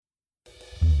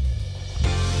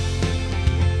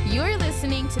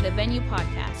to the Venue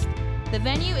podcast. The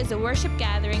Venue is a worship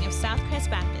gathering of Southcrest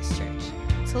Baptist Church.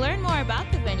 To learn more about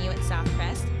the Venue at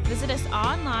Southcrest, visit us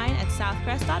online at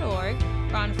southcrest.org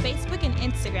or on Facebook and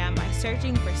Instagram by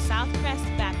searching for Southcrest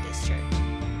Baptist Church.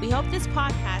 We hope this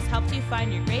podcast helps you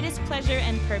find your greatest pleasure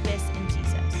and purpose in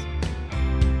Jesus.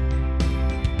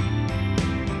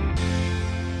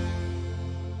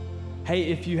 Hey,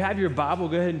 if you have your Bible,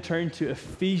 go ahead and turn to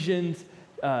Ephesians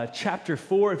chapter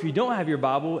 4. If you don't have your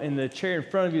Bible, in the chair in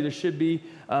front of you, there should be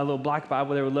a little black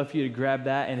Bible there. We'd love for you to grab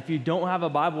that. And if you don't have a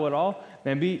Bible at all,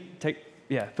 man,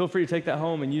 feel free to take that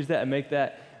home and use that and make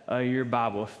that your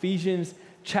Bible. Ephesians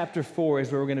chapter 4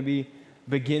 is where we're going to be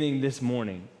beginning this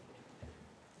morning.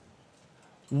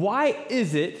 Why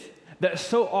is it that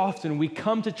so often we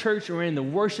come to church or we're in the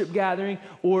worship gathering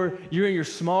or you're in your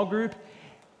small group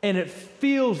and it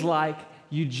feels like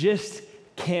you just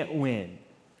can't win?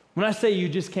 When I say you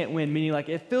just can't win, meaning like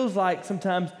it feels like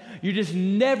sometimes you're just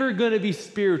never going to be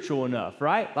spiritual enough,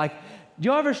 right? Like, do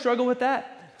y'all ever struggle with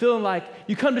that? Feeling like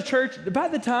you come to church,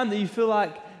 about the time that you feel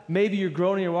like maybe you're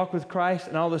growing in your walk with Christ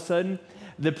and all of a sudden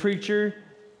the preacher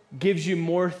gives you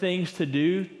more things to do.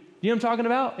 You know what I'm talking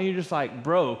about? And you're just like,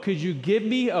 bro, could you give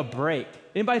me a break?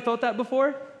 Anybody felt that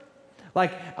before?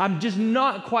 Like, I'm just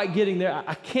not quite getting there.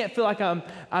 I can't feel like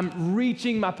I'm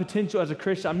reaching my potential as a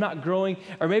Christian. I'm not growing.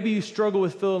 Or maybe you struggle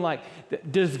with feeling like,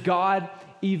 does God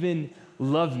even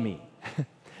love me?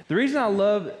 The reason I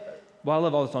love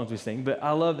all the songs we sing, but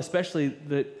I love especially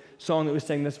the song that we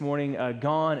sang this morning,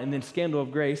 Gone, and then Scandal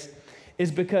of Grace,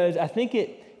 is because I think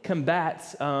it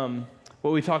combats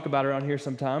what we talk about around here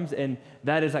sometimes, and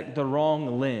that is like the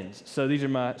wrong lens. So these are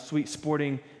my sweet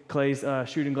sporting clays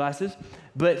shooting glasses.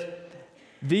 But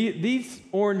these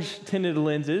orange tinted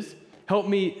lenses help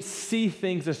me see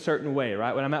things a certain way,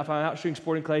 right? When I'm out shooting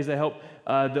sporting clays, they help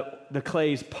the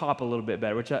clays pop a little bit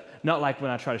better, which not like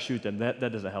when I try to shoot them, that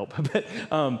doesn't help, but it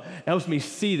helps me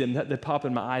see them, they pop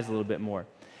in my eyes a little bit more.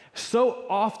 So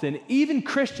often, even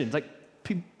Christians, like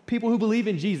people who believe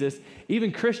in Jesus,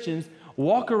 even Christians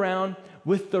walk around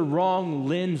with the wrong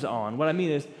lens on. What I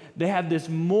mean is they have this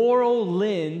moral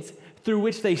lens through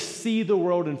which they see the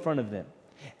world in front of them.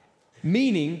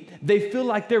 Meaning, they feel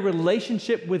like their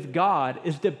relationship with God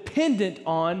is dependent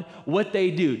on what they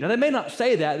do. Now, they may not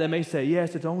say that. They may say,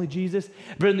 yes, it's only Jesus.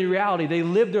 But in the reality, they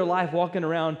live their life walking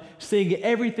around seeing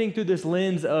everything through this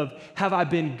lens of, have I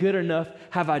been good enough?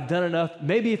 Have I done enough?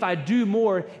 Maybe if I do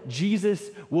more, Jesus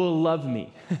will love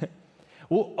me.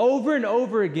 Well, over and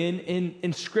over again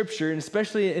in Scripture, and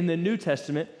especially in the New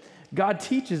Testament, God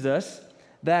teaches us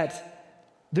that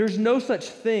there's no such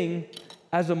thing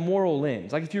as a moral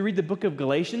lens. Like if you read the book of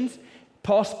Galatians,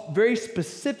 Paul very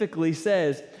specifically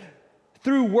says,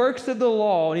 through works of the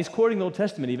law, and he's quoting the Old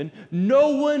Testament even,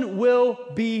 no one will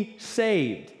be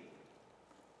saved.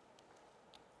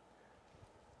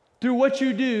 Through what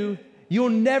you do, you'll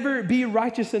never be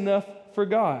righteous enough for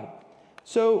God.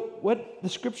 So what the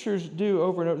scriptures do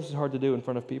over and over, this is hard to do in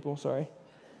front of people, sorry.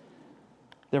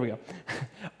 There we go.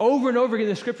 Over and over again,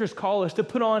 the scriptures call us to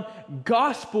put on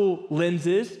gospel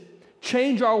lenses,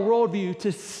 change our worldview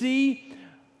to see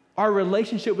our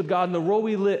relationship with God and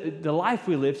the life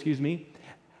we live,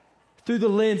 through the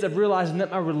lens of realizing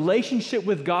that my relationship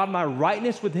with God, my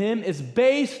rightness with Him is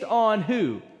based on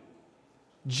who?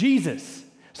 Jesus.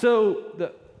 So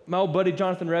my old buddy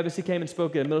Jonathan Revis, he came and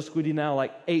spoke at a middle school now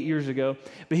like 8 years ago,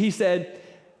 but he said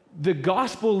the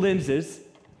gospel lenses,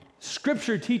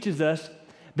 Scripture teaches us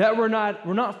that we're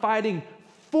not fighting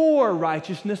for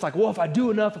righteousness, like, well, if I do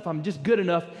enough, if I'm just good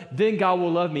enough, then God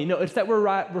will love me. No, it's that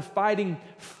we're fighting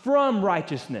from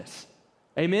righteousness.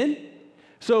 Amen?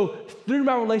 So through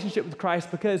my relationship with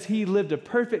Christ, because He lived a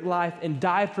perfect life and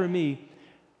died for me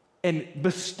and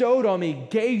bestowed on me,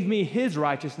 gave me His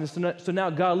righteousness, so now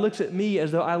God looks at me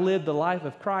as though I lived the life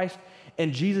of Christ,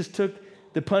 and Jesus took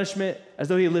the punishment as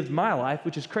though He lived my life,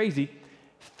 which is crazy.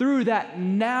 Through that,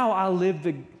 now I live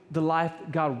the life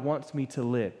God wants me to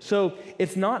live. So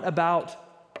it's not about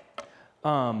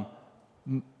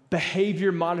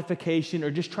behavior modification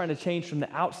or just trying to change from the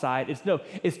outside.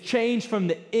 It's change from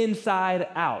the inside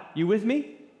out. You with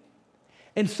me?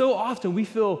 And so often we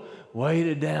feel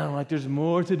weighted down like there's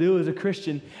more to do as a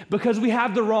Christian because we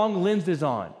have the wrong lenses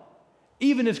on.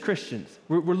 Even as Christians,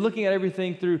 we're looking at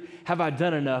everything through, have I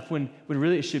done enough? When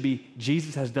really it should be,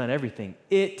 Jesus has done everything.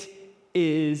 It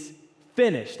is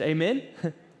finished. Amen?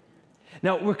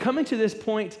 Now, we're coming to this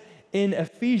point in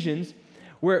Ephesians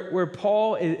where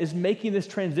Paul is making this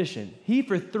transition. He,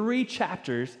 for 3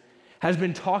 chapters, has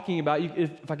been talking about,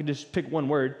 if I could just pick one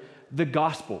word, the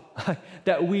gospel.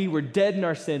 That we were dead in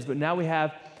our sins, but now we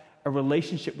have a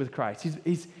relationship with Christ.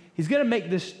 He's going to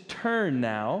make this turn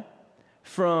now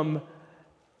from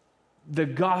the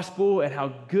gospel and how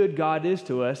good God is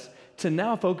to us to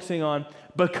now focusing on,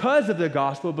 because of the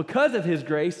gospel, because of his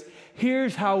grace,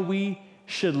 here's how we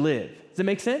should live. Does that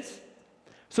make sense?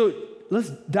 So let's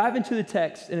dive into the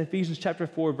text in Ephesians chapter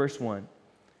 4, verse 1.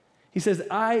 He says,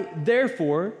 I,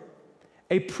 therefore,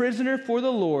 a prisoner for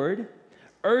the Lord,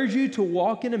 urge you to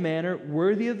walk in a manner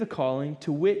worthy of the calling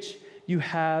to which you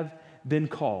have been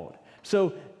called.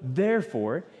 So,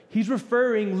 therefore, he's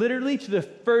referring literally to the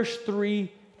first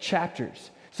 3 chapters.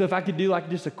 So if I could do like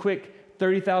just a quick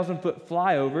 30,000-foot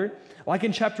flyover, like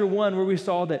in chapter 1 where we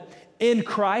saw that in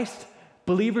Christ,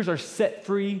 believers are set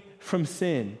free from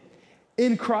sin.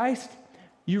 In Christ,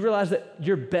 you realize that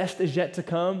your best is yet to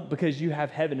come because you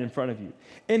have heaven in front of you.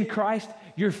 In Christ,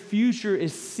 your future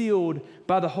is sealed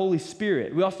by the Holy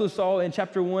Spirit. We also saw in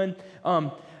chapter 1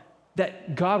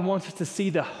 that God wants us to see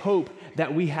the hope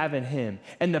that we have in him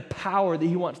and the power that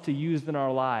he wants to use in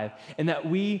our life, and that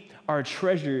we are a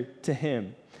treasure to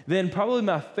him. Then probably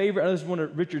my favorite, this is one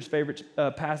of Richard's favorite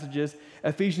passages,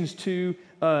 Ephesians 2,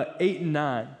 8 and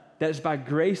 9. That is by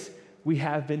grace we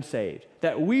have been saved.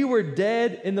 That we were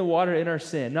dead in the water in our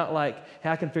sin. Not like, hey,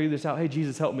 I can figure this out. Hey,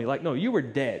 Jesus, help me. Like, no, you were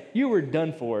dead. You were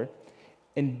done for.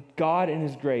 And God in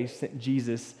his grace sent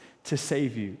Jesus to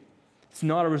save you. It's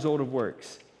not a result of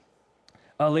works.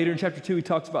 Later in chapter 2, he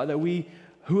talks about that we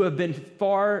who have been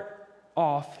far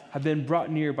off have been brought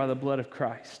near by the blood of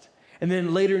Christ. And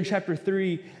then later in chapter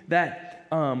 3, that,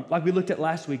 like we looked at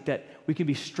last week, that we can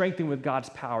be strengthened with God's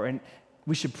power. And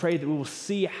we should pray that we will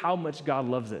see how much God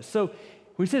loves us. So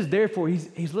when he says therefore,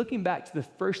 he's looking back to the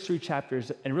first 3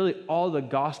 chapters and really all the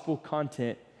gospel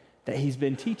content that he's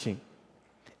been teaching.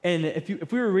 And if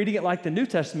we were reading it like the New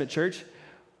Testament church,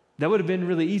 that would have been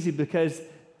really easy, because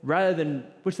rather than,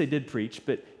 which they did preach,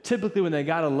 but typically when they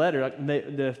got a letter, like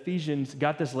the Ephesians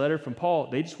got this letter from Paul,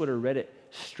 they just would have read it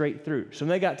straight through. So when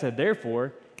they got to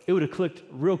therefore, it would have clicked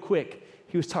real quick.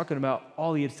 He was talking about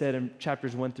all he had said in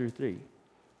chapters 1 through 3.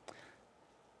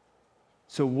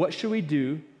 So what should we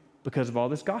do because of all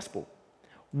this gospel?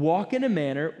 Walk in a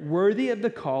manner worthy of the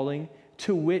calling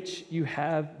to which you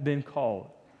have been called.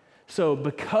 So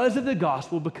because of the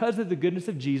gospel, because of the goodness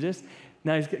of Jesus,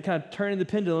 now he's kind of turning the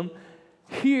pendulum,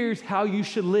 here's how you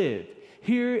should live.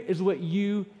 Here is what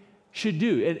you should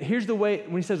do. And here's the way,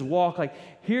 when he says walk, like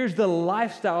here's the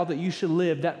lifestyle that you should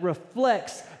live that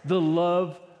reflects the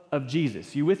love of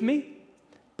Jesus. You with me?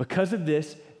 Because of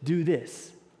this, do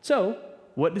this. So,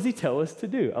 what does he tell us to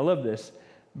do? I love this.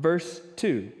 Verse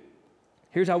 2.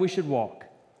 Here's how we should walk.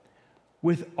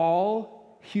 With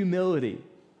all humility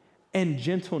and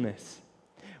gentleness,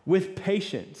 with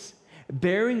patience,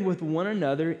 bearing with one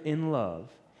another in love,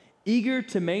 eager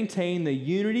to maintain the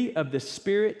unity of the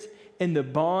Spirit in the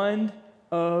bond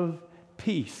of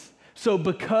peace. So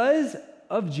because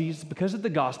of Jesus, because of the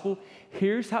gospel,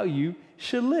 here's how you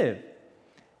should live.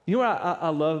 You know what I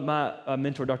love? My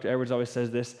mentor, Dr. Edwards, always says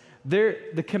this.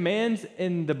 The commands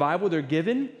in the Bible, they're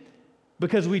given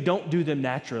because we don't do them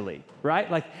naturally, right?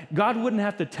 Like God wouldn't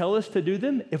have to tell us to do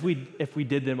them if we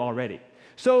did them already.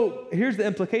 So here's the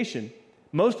implication.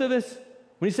 Most of us,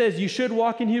 when he says you should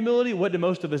walk in humility, what do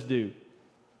most of us do?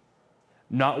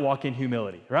 Not walk in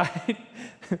humility, right?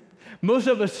 Most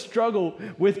of us struggle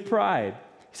with pride.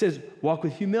 He says walk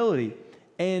with humility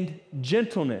and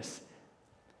gentleness.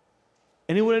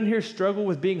 Anyone in here struggle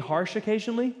with being harsh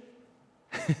occasionally?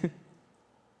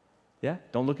 Yeah,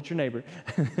 don't look at your neighbor.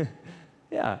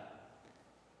 Yeah,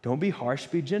 don't be harsh,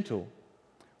 be gentle.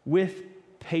 With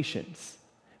patience.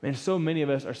 Man, so many of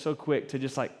us are so quick to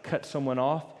just like cut someone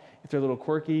off if they're a little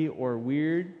quirky or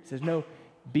weird. He says, no,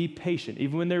 be patient.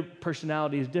 Even when their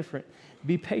personality is different,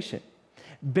 be patient.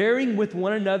 Bearing with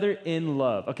one another in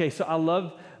love. Okay, so I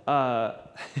love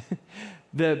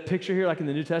the picture here, like in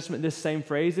the New Testament, this same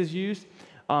phrase is used.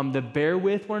 The bear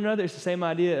with one another, it's the same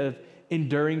idea of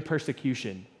enduring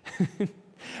persecution.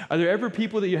 Are there ever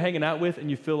people that you're hanging out with and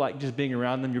you feel like just being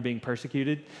around them, you're being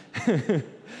persecuted?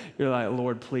 You're like,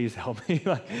 Lord, please help me.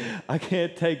 Like, I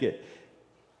can't take it.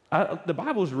 The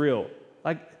Bible's real.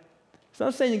 Like, it's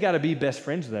not saying you got to be best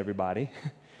friends with everybody,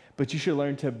 but you should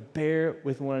learn to bear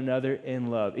with one another in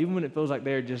love, even when it feels like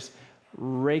they're just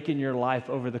raking your life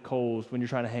over the coals when you're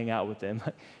trying to hang out with them.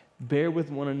 Bear with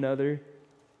one another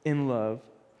in love.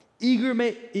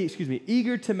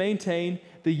 Eager to maintain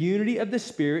the unity of the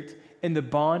Spirit in the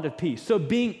bond of peace. So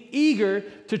being eager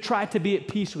to try to be at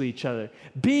peace with each other.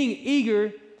 Being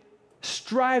eager,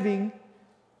 striving,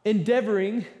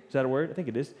 endeavoring, is that a word? I think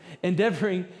it is.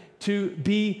 Endeavoring to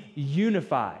be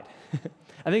unified.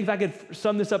 I think if I could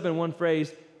sum this up in one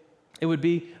phrase, it would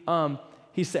be,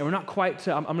 he's saying, we're not quite,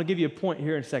 I'm going to give you a point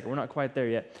here in a second. We're not quite there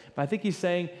yet. But I think he's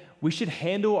saying we should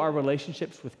handle our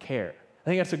relationships with care. I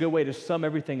think that's a good way to sum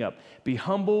everything up. Be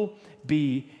humble,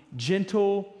 be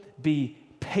gentle, be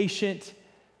patient.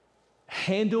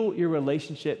 Handle your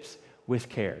relationships with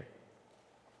care.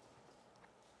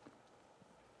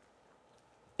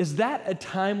 Is that a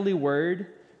timely word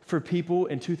for people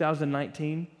in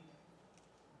 2019?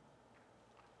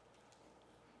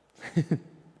 You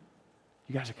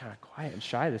guys are kind of quiet and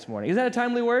shy this morning. Is that a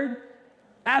timely word?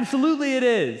 Absolutely it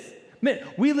is. Man,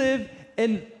 we live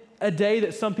in a day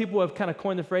that some people have kind of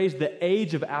coined the phrase, the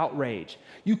age of outrage.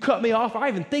 You cut me off, I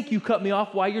even think you cut me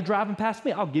off while you're driving past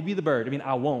me, I'll give you the bird. I mean,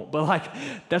 I won't, but like,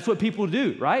 that's what people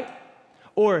do, right?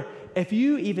 Or if I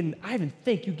even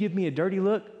think you give me a dirty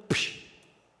look, psh,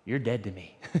 you're dead to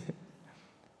me.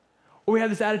 Or we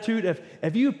have this attitude of,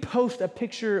 if you post a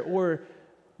picture or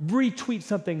retweet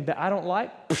something that I don't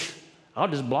like, psh, I'll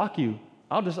just block you.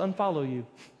 I'll just unfollow you.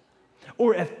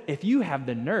 Or if you have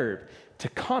the nerve to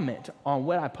comment on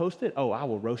what I posted, oh, I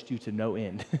will roast you to no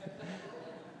end.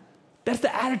 That's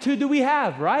the attitude that we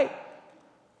have, right?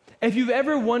 If you've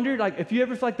ever wondered, like if you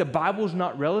ever feel like the Bible's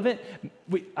not relevant,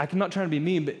 I'm not trying to be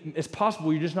mean, but it's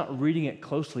possible you're just not reading it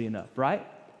closely enough, right?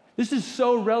 This is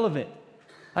so relevant.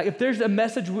 Like if there's a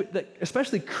message that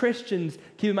especially Christians,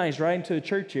 keep in mind, he's writing to the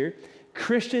church here,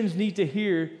 Christians need to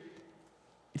hear,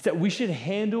 it's that we should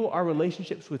handle our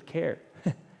relationships with care.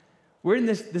 We're in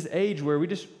this age where we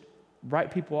just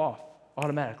write people off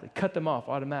automatically, cut them off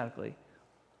automatically.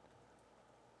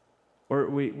 Or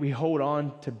we hold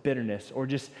on to bitterness, or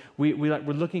just we're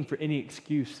looking for any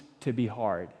excuse to be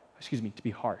to be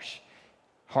harsh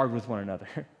with one another.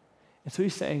 And so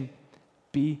he's saying,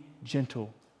 be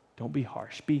gentle, don't be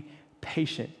harsh, be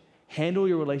patient, handle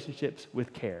your relationships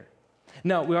with care.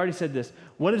 Now, we already said this.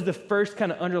 What is the first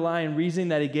kind of underlying reason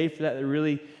that he gave for that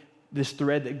really, this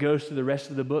thread that goes through the rest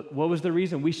of the book? What was the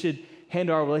reason we should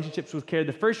handle our relationships with care?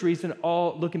 The first reason,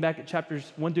 all looking back at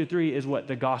chapters 1 through 3, is what?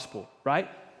 The gospel, right?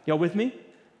 Y'all with me?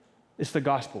 It's the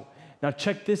gospel. Now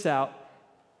check this out.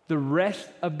 The rest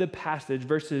of the passage,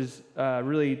 verses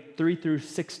really 3 through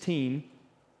 16,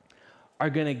 are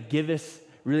going to give us,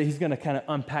 really, he's going to kind of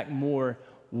unpack more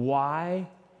why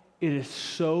it is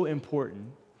so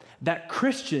important that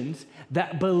Christians,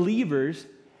 that believers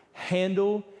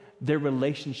handle their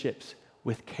relationships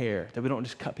with care, that we don't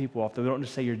just cut people off, that we don't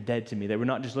just say you're dead to me, that we're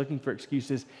not just looking for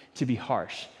excuses to be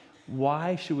harsh.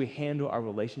 Why should we handle our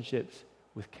relationships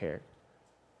with care?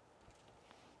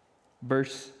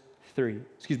 Verse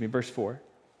 4.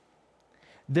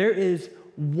 There is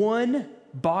one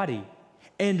body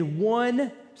and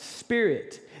one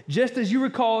Spirit, just as you were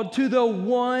called to the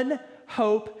one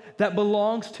hope that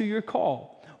belongs to your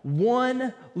call.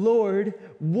 One Lord,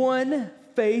 one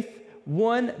faith,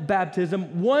 one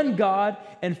baptism, one God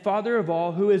and Father of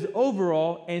all, who is over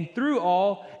all and through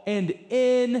all and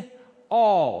in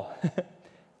all.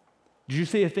 Did you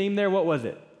see a theme there? What was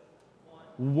it?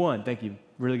 One. Thank you.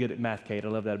 Really good at math, Kate. I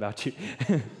love that about you.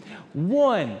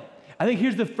 One. I think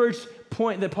here's the first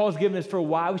point that Paul's given us for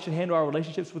why we should handle our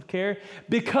relationships with care.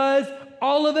 Because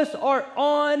all of us are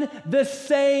on the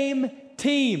same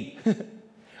team.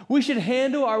 We should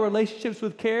handle our relationships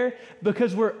with care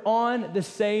because we're on the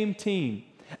same team.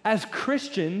 As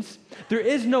Christians, there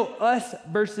is no us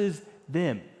versus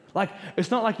them. Like,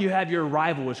 it's not like you have your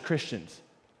rival as Christians.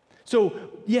 So,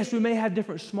 yes, we may have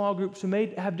different small groups, we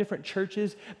may have different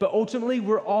churches, but ultimately,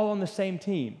 we're all on the same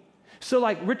team. So,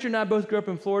 like, Richard and I both grew up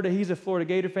in Florida. He's a Florida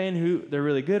Gator fan who, they're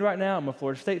really good right now. I'm a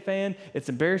Florida State fan. It's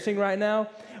embarrassing right now.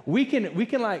 We can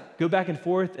like, go back and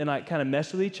forth and, like, kind of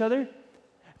mess with each other.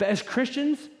 But as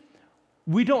Christians,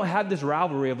 we don't have this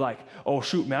rivalry of like, oh,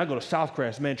 shoot, man, I go to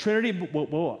Southcrest. Man, Trinity,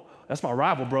 whoa, that's my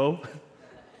rival, bro.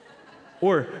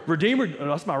 Or Redeemer, oh,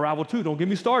 that's my rival too. Don't get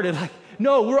me started. Like,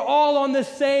 no, we're all on the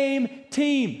same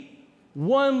team.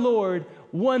 One Lord,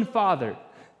 one Father.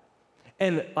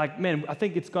 And like, man, I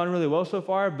think it's gone really well so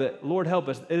far, but Lord help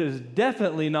us. It is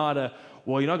definitely not a,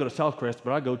 well, I go to Southcrest,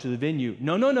 but I go to the venue.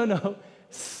 No.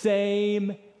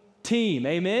 Same team.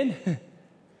 Amen?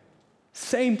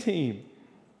 Same team.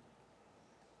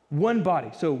 One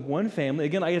body, so one family.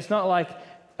 Again, like, it's not like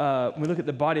when we look at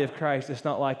the body of Christ, it's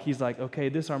not like he's like, okay,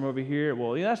 this arm over here,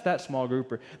 well, yeah, that's that small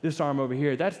group, or this arm over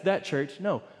here, that's that church.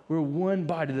 No, we're one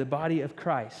body, the body of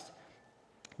Christ.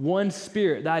 One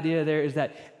Spirit. The idea there is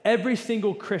that every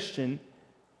single Christian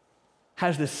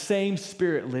has the same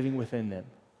Spirit living within them.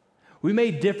 We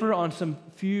may differ on some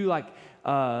few, like,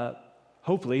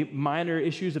 hopefully, minor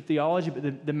issues of theology,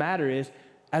 but the matter is,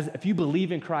 as if you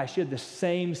believe in Christ, you have the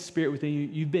same Spirit within you.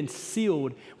 You've been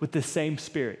sealed with the same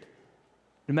Spirit.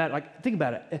 No matter, like, think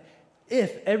about it.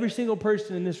 If every single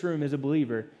person in this room is a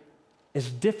believer, as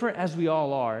different as we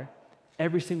all are,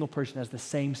 every single person has the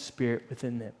same Spirit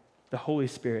within them, the Holy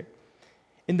Spirit.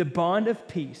 In the bond of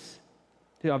peace,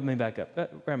 let me back up.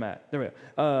 Where am I at? There we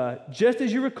go. Just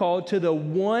as you were called to the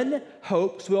one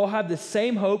hope, so we all have the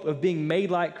same hope of being made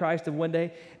like Christ of one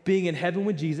day, being in heaven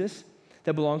with Jesus,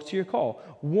 that belongs to your call.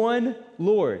 One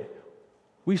Lord.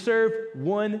 We serve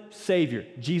one Savior,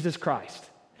 Jesus Christ.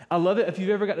 I love it if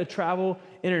you've ever got to travel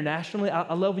internationally.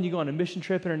 I love when you go on a mission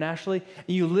trip internationally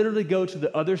and you literally go to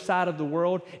the other side of the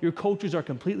world. Your cultures are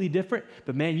completely different,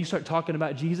 but man, you start talking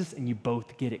about Jesus and you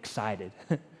both get excited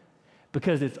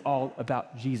because it's all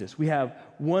about Jesus. We have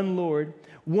one Lord,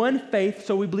 one faith,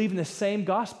 so we believe in the same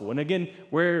gospel. And again,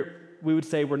 where we would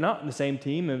say we're not in the same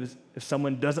team if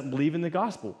someone doesn't believe in the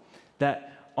gospel.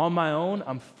 That on my own,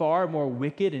 I'm far more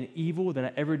wicked and evil than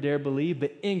I ever dare believe,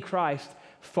 but in Christ,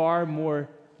 far more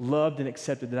loved and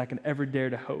accepted than I can ever dare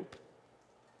to hope.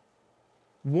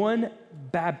 One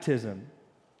baptism.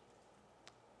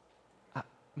 I'm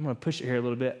going to push it here a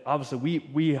little bit. Obviously,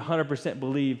 we 100%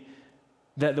 believe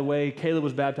that the way Caleb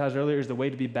was baptized earlier is the way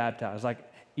to be baptized, like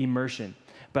immersion.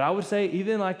 But I would say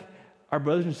even like our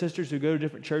brothers and sisters who go to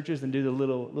different churches and do the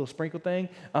little sprinkle thing,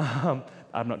 I'm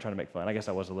not trying to make fun. I guess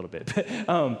I was a little bit.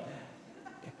 But,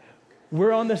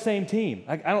 we're on the same team.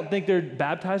 Like, I don't think they're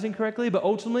baptizing correctly, but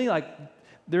ultimately, like,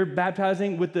 they're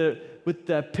baptizing with the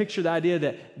picture, the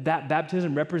idea that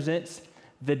baptism represents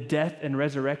the death and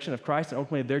resurrection of Christ, and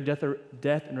ultimately their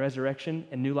death and resurrection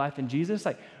and new life in Jesus.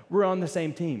 Like, we're on the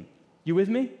same team. You with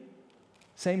me?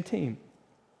 Same team.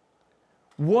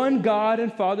 One God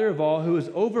and Father of all, who is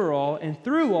over all and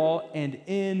through all and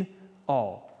in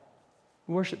all.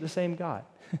 We worship the same God.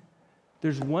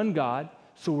 There's one God,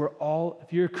 so we're all,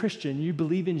 if you're a Christian, you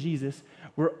believe in Jesus,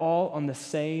 we're all on the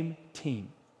same team.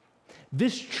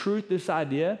 This truth, this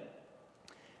idea,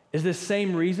 is the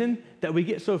same reason that we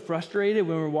get so frustrated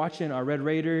when we're watching our Red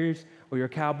Raiders or your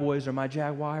Cowboys or my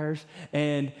Jaguars,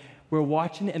 and we're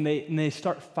watching and they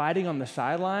start fighting on the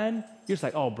sideline. You're just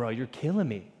like, oh, bro, you're killing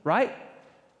me, right?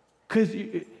 Because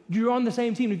you're on the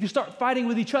same team. If you start fighting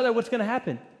with each other, what's going to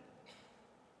happen?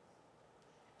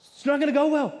 It's not going to go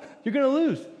well. You're going to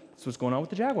lose. That's what's going on with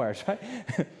the Jaguars, right?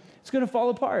 It's going to fall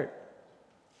apart.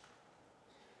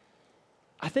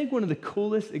 I think one of the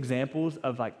coolest examples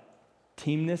of like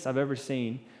teamness I've ever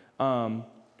seen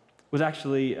was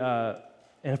actually in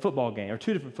a football game, or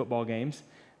two different football games.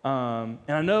 And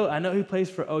I know he plays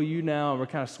for OU now, and we're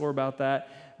kind of sore about that,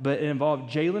 but it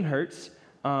involved Jalen Hurts,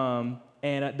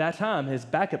 and at that time, his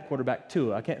backup quarterback,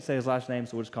 Tua. I can't say his last name,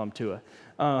 so we'll just call him Tua.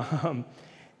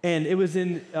 And it was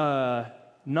in,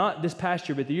 not this past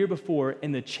year, but the year before,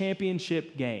 in the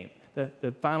championship game,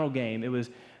 the final game. It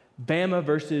was Bama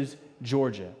versus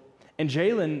Georgia. And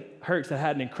Jalen Hurts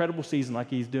had an incredible season like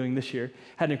he's doing this year,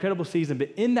 had an incredible season, but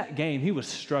in that game, he was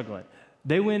struggling.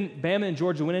 Bama and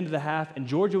Georgia went into the half, and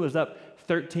Georgia was up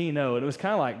 13-0, and it was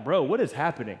kind of like, bro, what is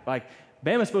happening? Like,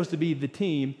 Bama's supposed to be the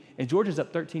team, and Georgia's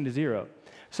up 13-0.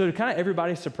 So to kind of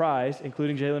everybody's surprise,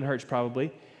 including Jalen Hurts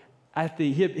probably,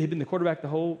 he'd been the quarterback the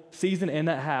whole season and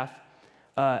that half.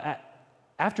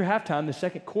 After halftime, the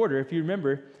second quarter, if you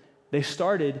remember, they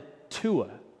started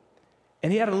Tua.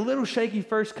 And he had a little shaky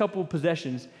first couple of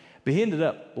possessions, but he ended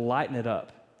up lighting it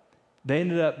up.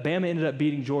 Bama ended up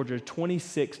beating Georgia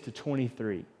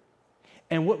 26-23.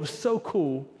 And what was so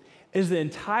cool is the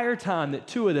entire time that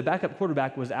Tua, the backup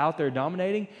quarterback, was out there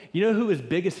dominating, you know who his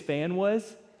biggest fan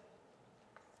was?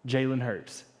 Jalen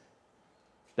Hurts.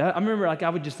 I remember I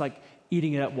would just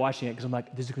eating it up, watching it, because I'm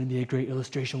like, this is going to be a great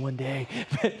illustration one day.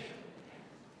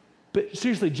 But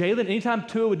seriously, Jalen, anytime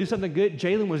Tua would do something good,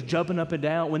 Jalen was jumping up and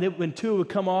down. When Tua would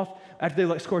come off, after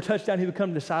they score a touchdown, he would come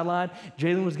to the sideline.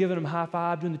 Jalen was giving him a high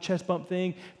five, doing the chest bump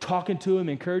thing, talking to him,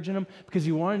 encouraging him, because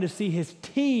he wanted to see his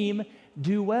team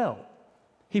do well.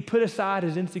 He put aside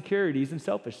his insecurities and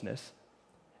selfishness.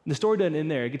 And the story doesn't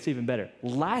end there. It gets even better.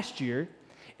 Last year,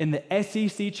 in the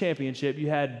SEC championship, you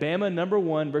had Bama number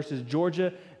 1 versus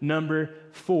Georgia number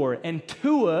 4. And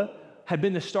Tua had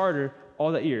been the starter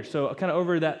all that year. So kind of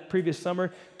over that previous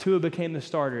summer, Tua became the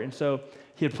starter. And so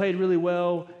he had played really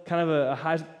well, kind of a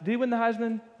Heisman. Did he win the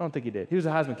Heisman? I don't think he did. He was a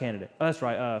Heisman candidate. Oh, that's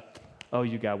right.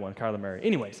 You got one, Kyler Murray.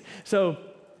 Anyways, so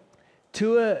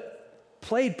Tua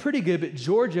played pretty good, but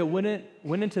Georgia went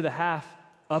into the half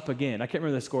up again. I can't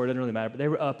remember the score. It doesn't really matter, but they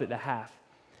were up at the half.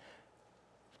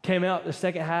 Came out the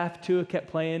second half. Tua kept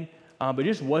playing, but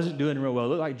just wasn't doing real well. It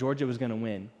looked like Georgia was going to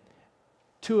win.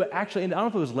 Tua actually, I don't know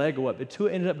if it was leg or what, but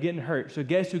Tua ended up getting hurt. So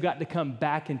guess who got to come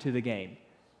back into the game?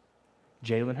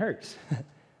 Jalen Hurts.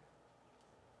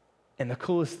 And the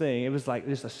coolest thing, it was like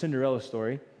just a Cinderella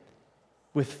story.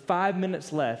 With 5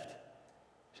 minutes left,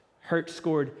 Hurts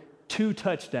scored 2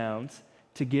 touchdowns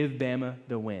to give Bama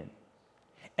the win.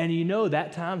 And you know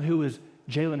that time who was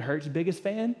Jalen Hurts' biggest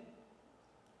fan?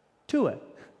 Tua.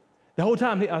 The whole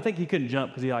time, I think he couldn't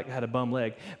jump because he had a bum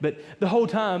leg, but the whole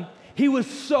time he was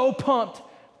so pumped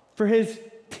for his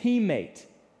teammate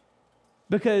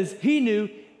because he knew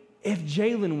if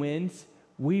Jalen wins,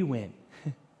 we win.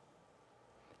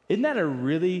 Isn't that a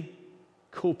really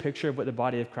cool picture of what the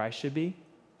body of Christ should be?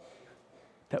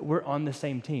 That we're on the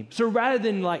same team. So rather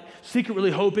than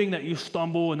secretly hoping that you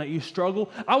stumble and that you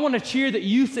struggle, I want to cheer that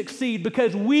you succeed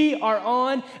because we are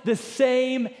on the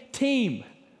same team.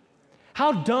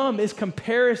 How dumb is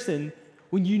comparison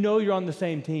when you know you're on the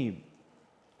same team?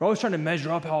 We're always trying to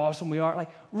measure up how awesome we are.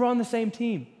 We're on the same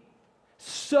team.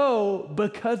 So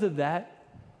because of that,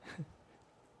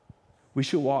 we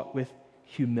should walk with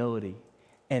humility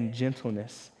and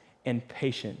gentleness and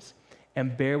patience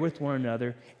and bear with one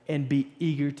another and be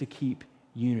eager to keep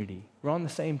unity. We're on the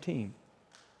same team.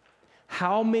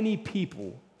 How many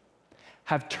people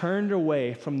have turned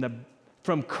away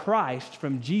from Christ,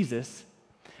 from Jesus,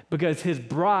 because his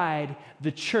bride,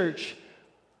 the church,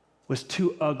 was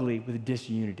too ugly with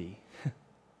disunity?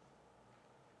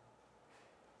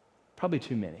 Probably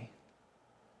too many.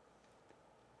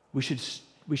 We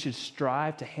should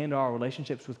strive to handle our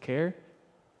relationships with care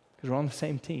because we're on the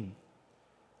same team.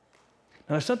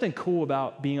 Now, there's something cool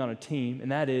about being on a team,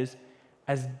 and that is,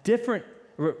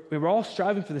 we're all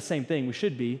striving for the same thing, we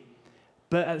should be,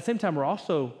 but at the same time, we're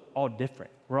also all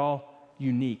different. We're all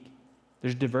unique.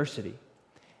 There's diversity.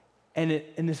 And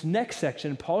in this next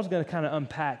section, Paul's going to kind of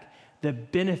unpack the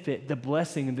benefit, the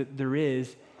blessing that there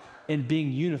is in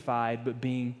being unified, but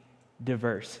being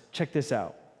diverse. Check this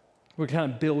out. We're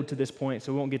kind of build to this point,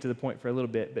 so we won't get to the point for a little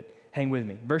bit, but hang with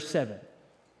me. Verse 7.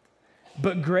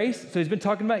 But grace, so he's been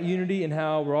talking about unity and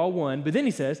how we're all one, but then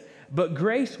he says, but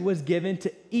grace was given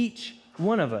to each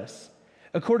one of us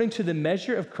according to the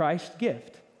measure of Christ's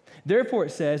gift. Therefore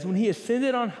it says, when he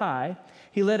ascended on high,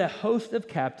 he led a host of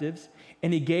captives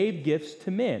and he gave gifts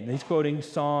to men. He's quoting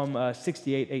Psalm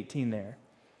 68:18 there.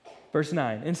 Verse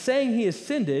 9, and saying he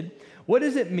ascended, what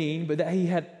does it mean but that he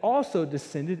had also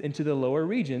descended into the lower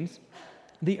regions,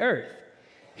 the earth?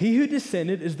 He who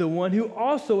descended is the one who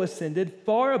also ascended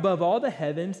far above all the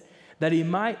heavens that he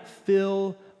might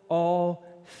fill all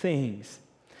things.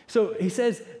 So he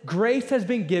says grace has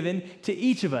been given to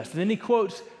each of us. And then he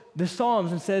quotes the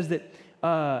Psalms and says that,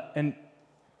 and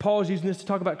Paul's using this to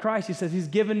talk about Christ. He says he's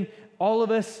given all of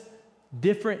us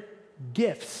different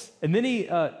gifts. And then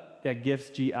gifts,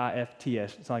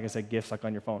 G-I-F-T-S. It's not like I said gifts like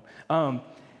on your phone.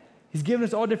 He's given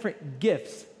us all different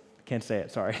gifts. Can't say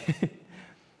it, sorry.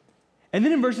 And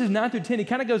then in verses 9 through 10, he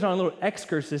kind of goes on a little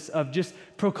excursus of just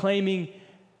proclaiming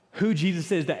who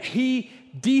Jesus is, that he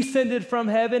descended from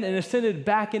heaven and ascended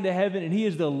back into heaven, and he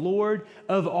is the Lord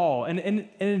of all. And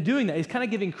in doing that, he's kind of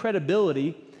giving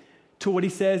credibility to what he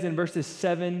says in verses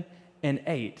 7 and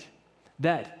 8,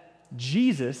 that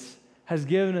Jesus has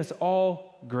given us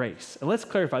all grace. And let's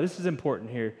clarify, this is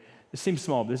important here. This seems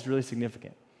small, but this is really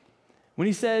significant. When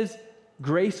he says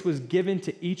grace was given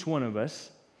to each one of us,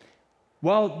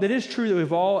 while that is true that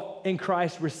we've all in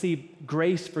Christ received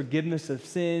grace, forgiveness of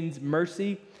sins,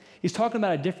 mercy, he's talking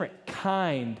about a different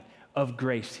kind of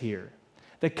grace here.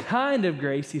 The kind of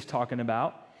grace he's talking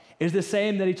about is the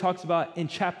same that he talks about in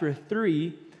chapter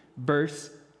 3,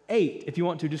 verse 8. If you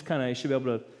want to, just kind of, you should be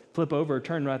able to flip over or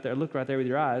turn right there, look right there with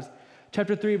your eyes.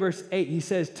 Chapter 3, verse 8, he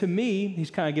says, to me, he's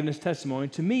kind of giving his testimony,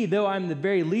 to me, though I'm the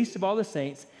very least of all the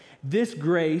saints, this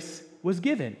grace was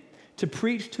given to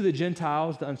preach to the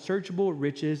Gentiles the unsearchable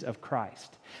riches of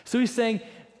Christ. So he's saying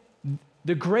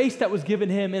the grace that was given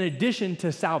him in addition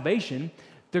to salvation,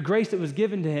 the grace that was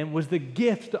given to him was the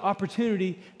gift, the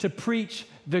opportunity to preach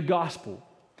the gospel.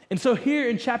 And so here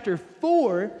in chapter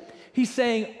 4, he's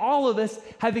saying all of us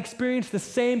have experienced the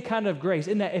same kind of grace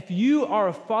in that if you are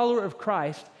a follower of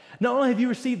Christ, not only have you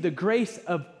received the grace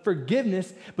of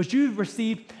forgiveness, but you've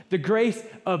received the grace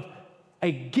of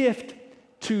a gift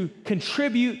to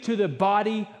contribute to the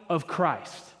body of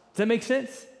Christ. Does that make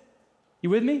sense? You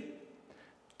with me?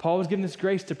 Paul was given this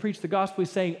grace to preach the gospel.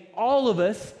 He's saying all of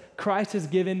us, Christ has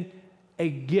given a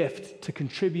gift to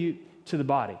contribute to the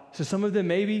body. So some of them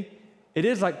maybe it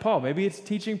is like Paul. Maybe it's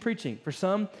teaching, preaching. For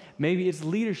some, maybe it's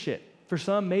leadership. For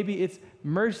some, maybe it's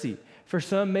mercy. For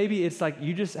some, maybe it's like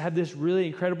you just have this really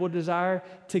incredible desire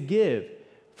to give.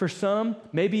 For some,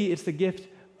 maybe it's the gift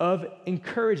of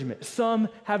encouragement. Some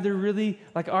have the really,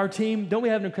 like our team, don't we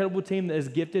have an incredible team that is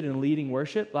gifted in leading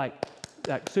worship? Like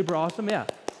super awesome, yeah.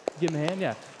 Give them a hand,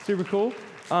 yeah. Super cool.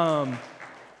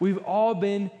 We've all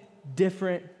been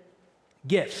different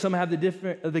gifts. Some have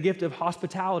the gift of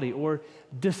hospitality or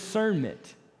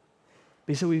discernment.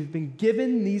 So we've been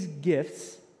given these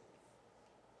gifts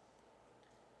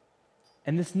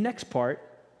And this next part,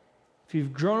 if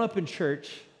you've grown up in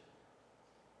church,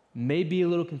 may be a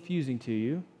little confusing to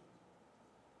you,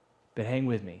 but hang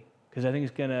with me, because I think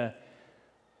it's going to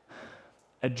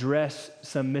address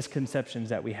some misconceptions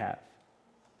that we have.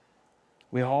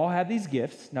 We all have these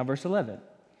gifts. Now, verse 11.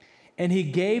 And he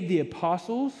gave the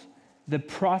apostles, the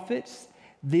prophets,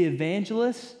 the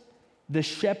evangelists, the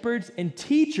shepherds, and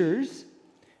teachers.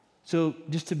 So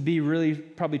just to be really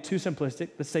probably too simplistic,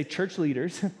 let's say church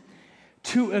leaders,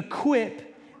 to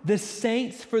equip the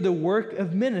saints for the work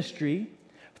of ministry,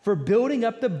 for building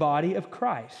up the body of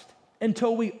Christ,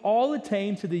 until we all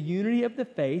attain to the unity of the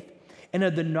faith and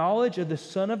of the knowledge of the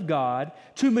Son of God,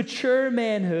 to mature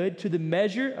manhood, to the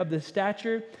measure of the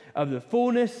stature of the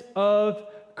fullness of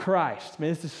Christ. Man,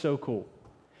 this is so cool.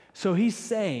 So he's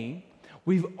saying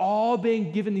we've all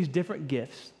been given these different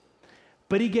gifts,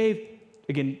 but he gave,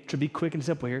 again, to be quick and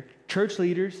simple here, church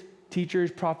leaders,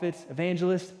 teachers, prophets,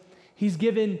 evangelists, he's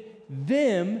given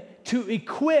them to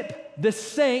equip the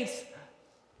saints.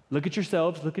 Look at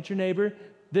yourselves, look at your neighbor,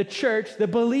 the church, the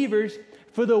believers,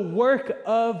 for the work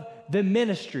of the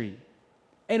ministry.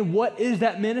 And what is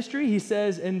that ministry? He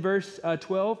says in verse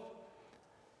 12,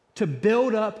 to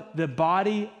build up the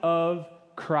body of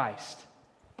Christ.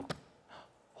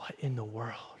 What in the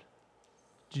world?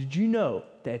 Did you know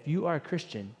that if you are a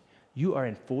Christian, you are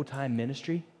in full-time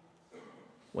ministry?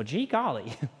 Well, gee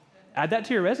golly, add that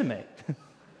to your resume.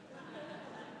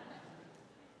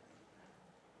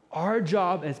 Our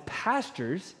job as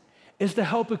pastors is to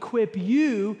help equip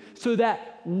you so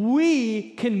that we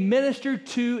can minister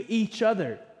to each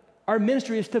other. Our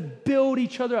ministry is to build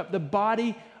each other up, the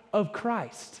body of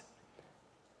Christ.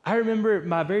 I remember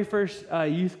my very first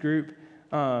youth group,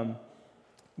 God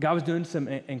was doing some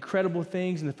incredible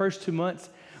things. In the first 2 months,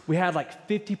 we had like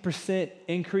 50%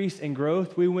 increase in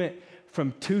growth. We went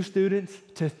from 2 students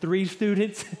to 3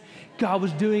 students. God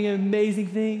was doing amazing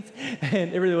things,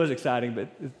 and it really was exciting, but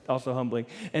it's also humbling.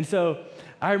 And so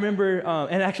I remember,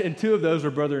 and 2 of those were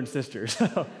brother and sister,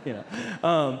 so, you know.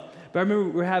 But I remember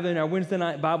we were having our Wednesday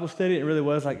night Bible study. It really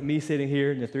was like me sitting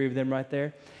here and the 3 of them right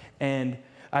there. And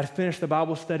I'd finished the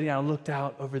Bible study, and I looked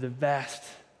out over the vast,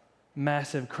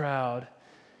 massive crowd,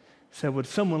 said, would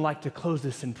someone like to close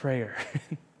this in prayer?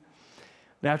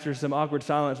 And after some awkward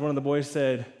silence, one of the boys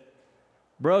said,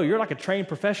 bro, you're like a trained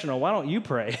professional. Why don't you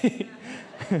pray?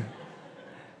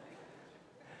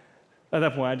 At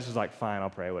that point, I just was like, fine, I'll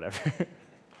pray, whatever.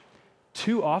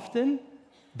 Too often,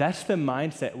 that's the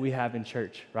mindset we have in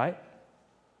church, right?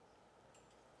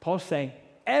 Paul's saying,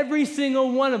 every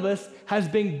single one of us has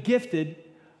been gifted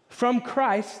from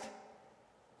Christ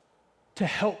to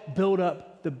help build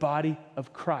up the body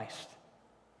of Christ.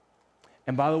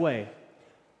 And by the way,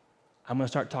 I'm going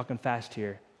to start talking fast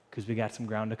here because we got some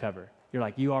ground to cover. You're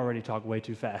like, you already talk way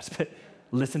too fast, but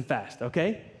listen fast,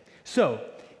 okay? So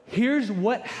here's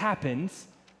what happens,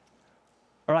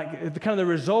 or like kind of the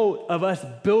result of us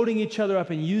building each other up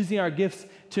and using our gifts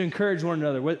to encourage one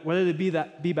another, whether it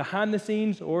be behind the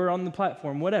scenes or on the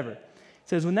platform, whatever. It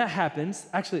says when that happens,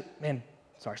 actually, man,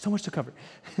 sorry, so much to cover.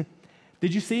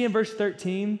 Did you see in verse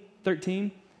 13,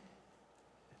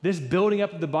 this building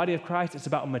up of the body of Christ, it's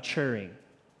about maturing.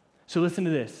 So listen to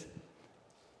this.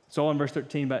 It's all in verse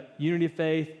 13 about unity of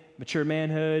faith, mature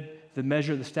manhood, the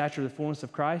measure of the stature of the fullness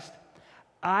of Christ.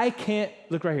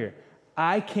 Look right here,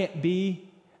 I can't be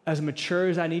as mature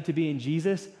as I need to be in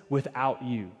Jesus without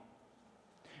you.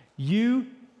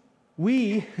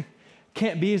 We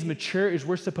can't be as mature as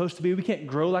we're supposed to be. We can't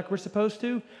grow like we're supposed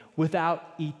to without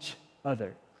each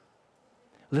other.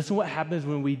 Listen to what happens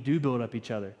when we do build up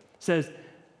each other. It says,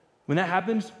 when that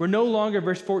happens, we're no longer,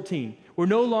 verse 14, we're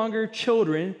no longer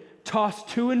children tossed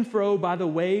to and fro by the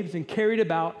waves and carried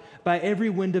about by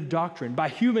every wind of doctrine, by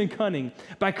human cunning,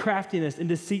 by craftiness and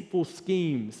deceitful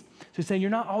schemes. So he's saying you're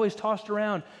not always tossed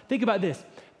around. Think about this.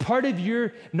 Part of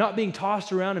your not being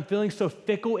tossed around and feeling so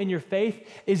fickle in your faith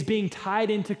is being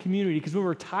tied into community, because when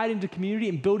we're tied into community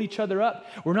and build each other up,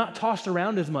 we're not tossed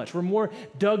around as much. We're more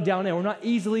dug down in. We're not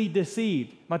easily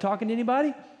deceived. Am I talking to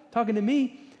anybody? Talking to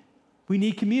me? We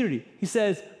need community. He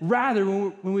says, rather,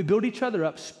 when we build each other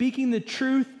up, speaking the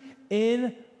truth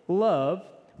in love,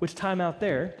 which time out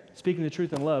there, speaking the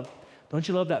truth in love, don't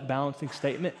you love that balancing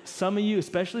statement? Some of you,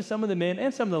 especially some of the men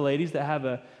and some of the ladies that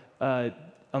have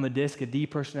on the disc a D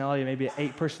personality, maybe an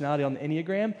 8 personality on the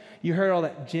Enneagram, you heard all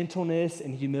that gentleness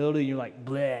and humility, and you're like,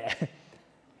 bleh.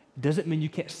 Doesn't mean you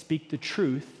can't speak the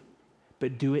truth,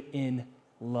 but do it in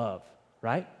love,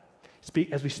 right?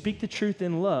 As we speak the truth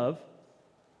in love,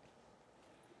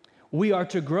 we are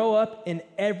to grow up in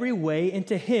every way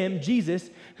into him, Jesus,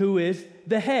 who is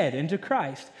the head, into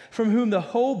Christ, from whom the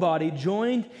whole body,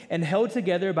 joined and held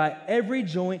together by every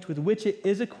joint with which it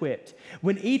is equipped,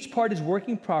 when each part is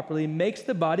working properly, makes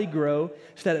the body grow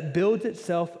so that it builds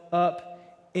itself up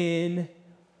in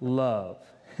love.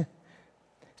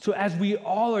 So as we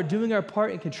all are doing our part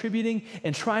and contributing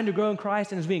and trying to grow in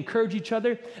Christ, and as we encourage each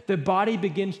other, the body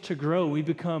begins to grow. We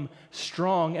become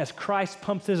strong. As Christ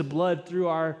pumps his blood through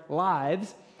our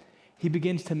lives, he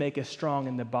begins to make us strong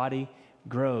and the body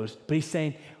grows. But he's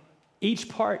saying each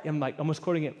part, I'm like almost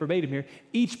quoting it verbatim here,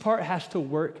 each part has to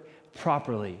work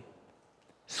properly.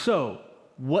 So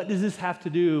what does this have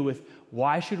to do with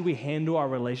why should we handle our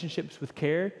relationships with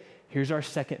care? Here's our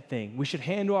second thing. We should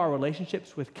handle our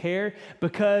relationships with care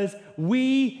because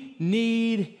we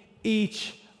need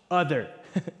each other.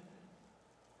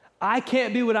 I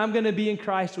can't be what I'm going to be in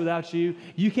Christ without you.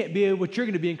 You can't be what you're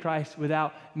going to be in Christ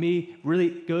without me. Really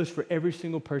goes for every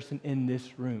single person in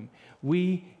this room.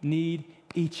 We need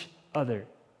each other.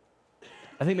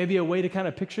 I think maybe a way to kind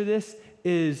of picture this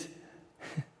is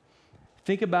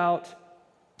think about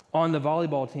on the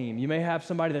volleyball team. You may have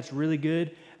somebody that's really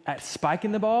good at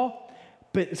spiking the ball,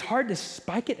 but it's hard to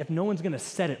spike it if no one's going to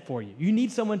set it for you. You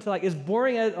need someone to as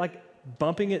boring as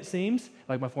bumping it seems,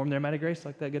 like my form there, Matty Grace,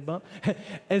 like that good bump,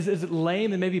 as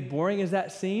lame and maybe boring as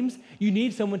that seems, you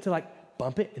need someone to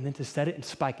bump it and then to set it and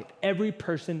spike it. Every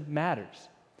person matters.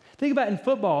 Think about in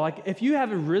football, if you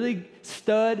have a really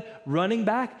stud running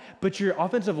back, but your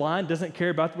offensive line doesn't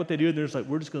care about what they do, they're just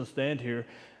we're just going to stand here.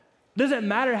 Doesn't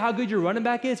matter how good your running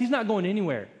back is, he's not going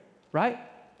anywhere, right?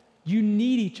 You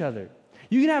need each other.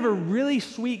 You can have a really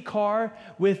sweet car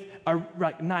with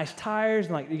nice tires,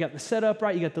 and you got the setup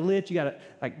right, you got the lit, you got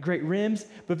great rims,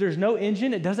 but if there's no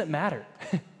engine, it doesn't matter.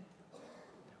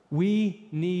 We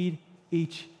need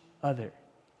each other.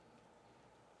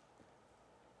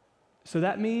 So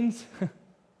that means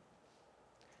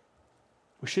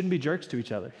we shouldn't be jerks to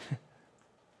each other.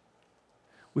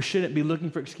 We shouldn't be looking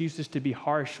for excuses to be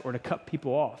harsh or to cut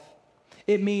people off.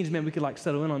 It means, man, we could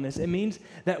settle in on this. It means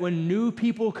that when new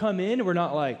people come in, we're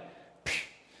not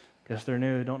guess they're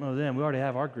new, don't know them. We already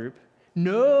have our group.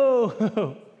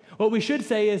 No. What we should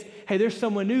say is, hey, there's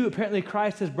someone new. Apparently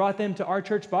Christ has brought them to our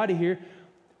church body here.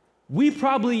 We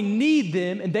probably need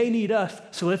them and they need us,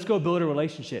 so let's go build a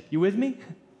relationship. You with me?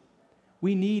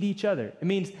 We need each other. It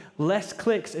means less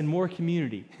cliques and more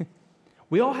community.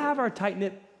 We all have our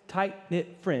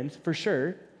tight-knit friends, for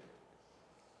sure.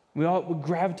 We all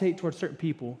gravitate towards certain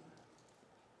people,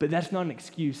 but that's not an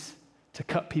excuse to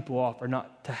cut people off or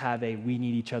not to have a we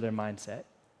need each other mindset.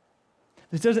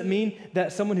 This doesn't mean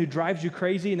that someone who drives you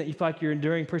crazy and that you feel like you're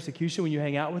enduring persecution when you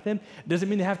hang out with them, it doesn't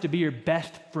mean they have to be your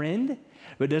best friend,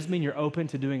 but it does mean you're open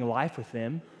to doing life with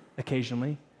them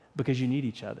occasionally because you need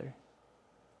each other.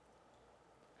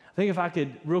 I think if I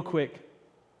could real quick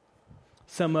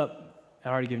sum up,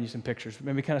 I've already given you some pictures, but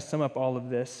maybe kind of sum up all of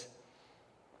this.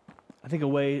 I think a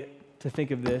way to think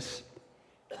of this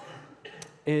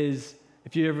is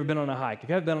if you've ever been on a hike. If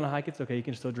you haven't been on a hike, it's okay, you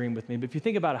can still dream with me. But if you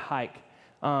think about a hike,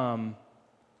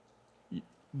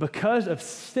 because of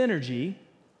synergy,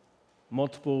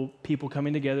 multiple people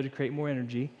coming together to create more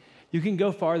energy, you can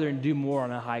go farther and do more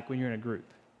on a hike when you're in a group.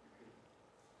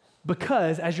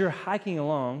 Because as you're hiking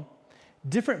along,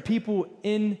 different people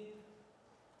in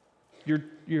your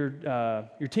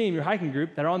team, your hiking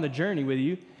group that are on the journey with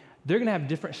you, they're going to have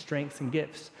different strengths and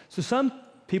gifts. So some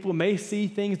people may see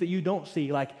things that you don't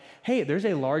see, like, hey, there's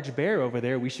a large bear over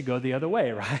there, we should go the other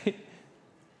way, right?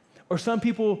 Or some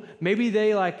people, maybe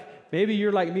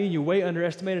you're like me and you way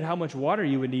underestimated how much water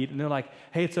you would need, and they're like,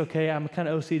 hey, it's okay, I'm kind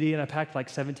of OCD and I packed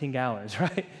 17 gallons,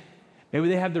 right? Maybe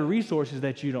they have the resources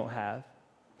that you don't have.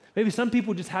 Maybe some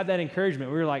people just have that encouragement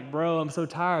where you're like, bro, I'm so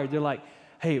tired. They're like,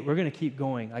 hey, we're going to keep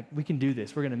going. We can do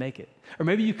this. We're going to make it. Or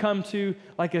maybe you come to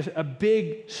a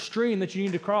big stream that you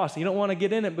need to cross. And you don't want to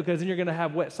get in it because then you're going to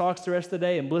have wet socks the rest of the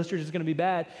day and blisters is going to be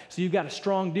bad. So you've got a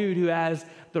strong dude who has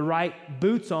the right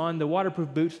boots on, the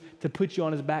waterproof boots, to put you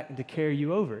on his back and to carry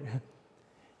you over.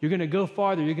 You're going to go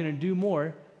farther. You're going to do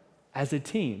more as a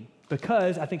team.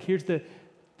 Because I think here's the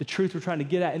truth we're trying to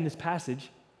get at in this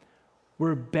passage.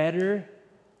 We're better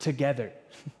together.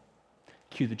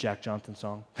 Cue the Jack Johnson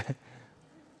song.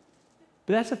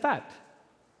 But that's a fact.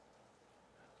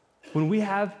 When we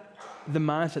have the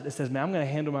mindset that says, man, I'm going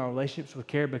to handle my relationships with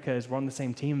care because we're on the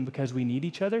same team and because we need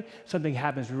each other, something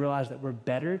happens. We realize that we're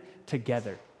better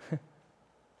together.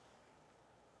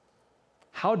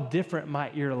 How different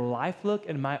might your life look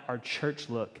and might our church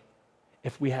look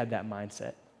if we had that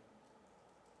mindset?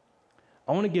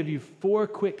 I want to give you 4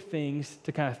 quick things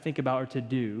to kind of think about or to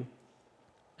do,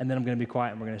 and then I'm going to be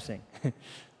quiet and we're going to sing.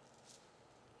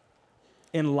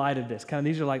 In light of this, kind of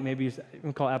these are like maybe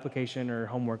we call application or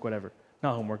homework, whatever.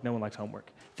 Not homework, no one likes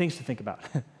homework. Things to think about.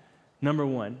 Number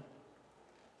one,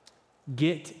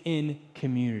 get in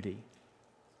community.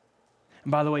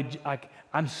 And by the way,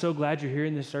 I'm so glad you're here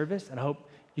in this service, and I hope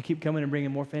you keep coming and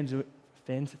bringing more friends, and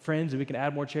we can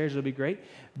add more chairs. It'll be great.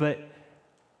 But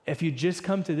if you just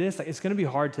come to this, it's going to be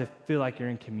hard to feel like you're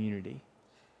in community.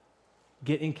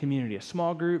 Get in community, a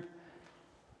small group,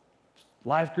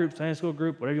 life group, Sunday school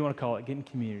group, whatever you want to call it, get in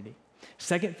community.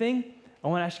 Second thing I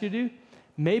want to ask you to do,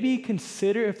 maybe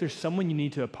consider if there's someone you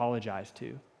need to apologize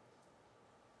to.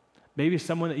 Maybe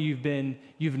someone that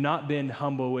you've not been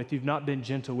humble with, you've not been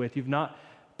gentle with, you've not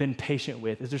been patient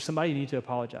with. Is there somebody you need to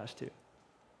apologize to?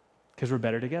 Because we're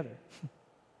better together.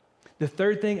 The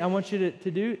third thing I want you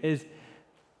to do is,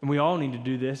 and we all need to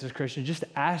do this as Christians, just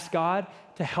ask God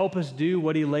to help us do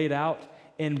what he laid out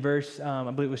in verse, I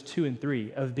believe it was 2 and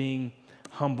 3, of being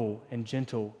humble and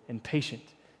gentle and patient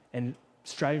and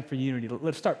striving for unity.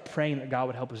 Let's start praying that God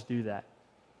would help us do that.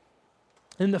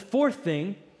 And the fourth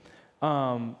thing,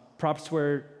 props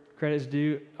where credit is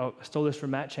due. I stole this from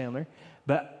Matt Chandler,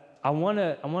 but I want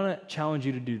to challenge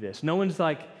you to do this. No one's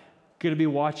like going to be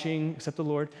watching except the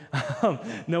Lord.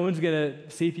 No one's going to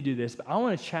see if you do this, but I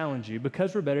want to challenge you,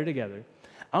 because we're better together.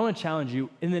 I want to challenge you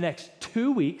in the next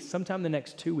 2 weeks, sometime in the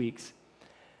next 2 weeks,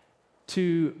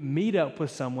 to meet up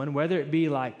with someone, whether it be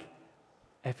like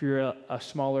if you're a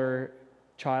smaller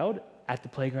child at the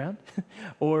playground,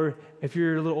 or if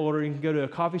you're a little older, you can go to a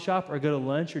coffee shop or go to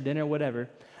lunch or dinner or whatever.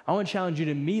 I want to challenge you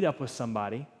to meet up with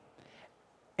somebody,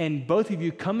 and both of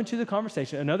you come into the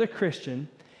conversation, another Christian,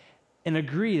 and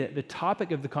agree that the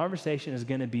topic of the conversation is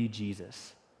going to be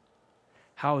Jesus.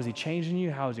 How is he changing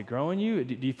you? How is he growing you?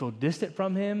 Do you feel distant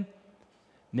from him?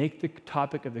 Make the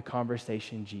topic of the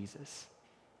conversation Jesus.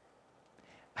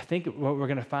 I think what we're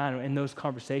going to find in those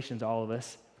conversations, all of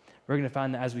us, we're going to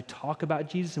find that as we talk about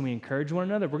Jesus and we encourage one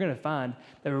another, we're going to find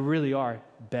that we really are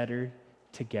better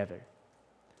together.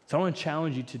 So I want to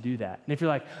challenge you to do that. And if you're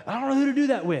like, I don't know who to do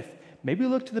that with, maybe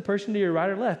look to the person to your right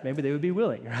or left. Maybe they would be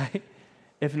willing, right?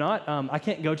 If not, I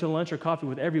can't go to lunch or coffee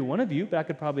with every one of you, but I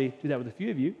could probably do that with a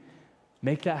few of you.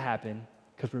 Make that happen,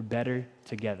 because we're better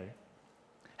together.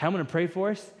 I'm going to pray for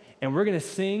us, and we're going to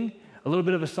sing a little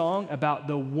bit of a song about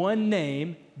the one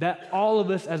name that all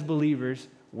of us as believers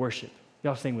worship.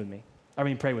 Y'all sing with me.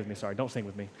 Pray with me, sorry. Don't sing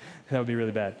with me. That would be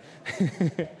really bad.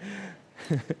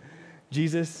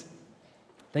 Jesus,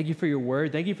 thank you for your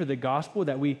word. Thank you for the gospel,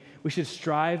 that we should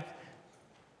strive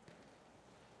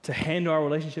to handle our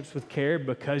relationships with care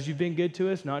because you've been good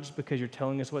to us, not just because you're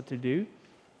telling us what to do.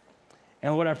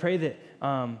 And Lord, I pray that,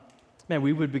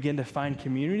 we would begin to find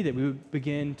community, that we would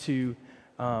begin to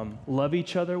love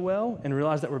each other well and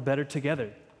realize that we're better together.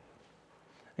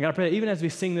 And God, I pray that even as we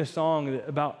sing this song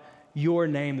about your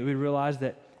name, that we realize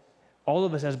that all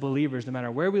of us as believers, no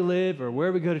matter where we live or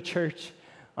where we go to church,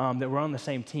 that we're on the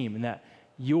same team, and that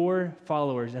your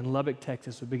followers in Lubbock,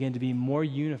 Texas would begin to be more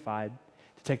unified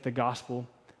to take the gospel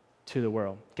to the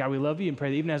world. God, we love you and pray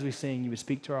that even as we sing, you would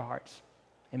speak to our hearts.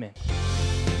 Amen.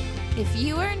 If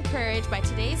you are encouraged by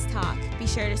today's talk, be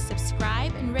sure to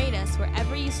subscribe and rate us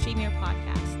wherever you stream your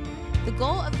podcast. The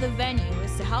goal of the venue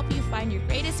is to help you find your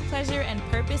greatest pleasure and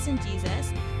purpose in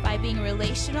Jesus by being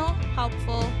relational,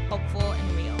 helpful, hopeful,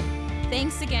 and real.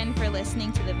 Thanks again for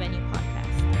listening to the Venue Podcast.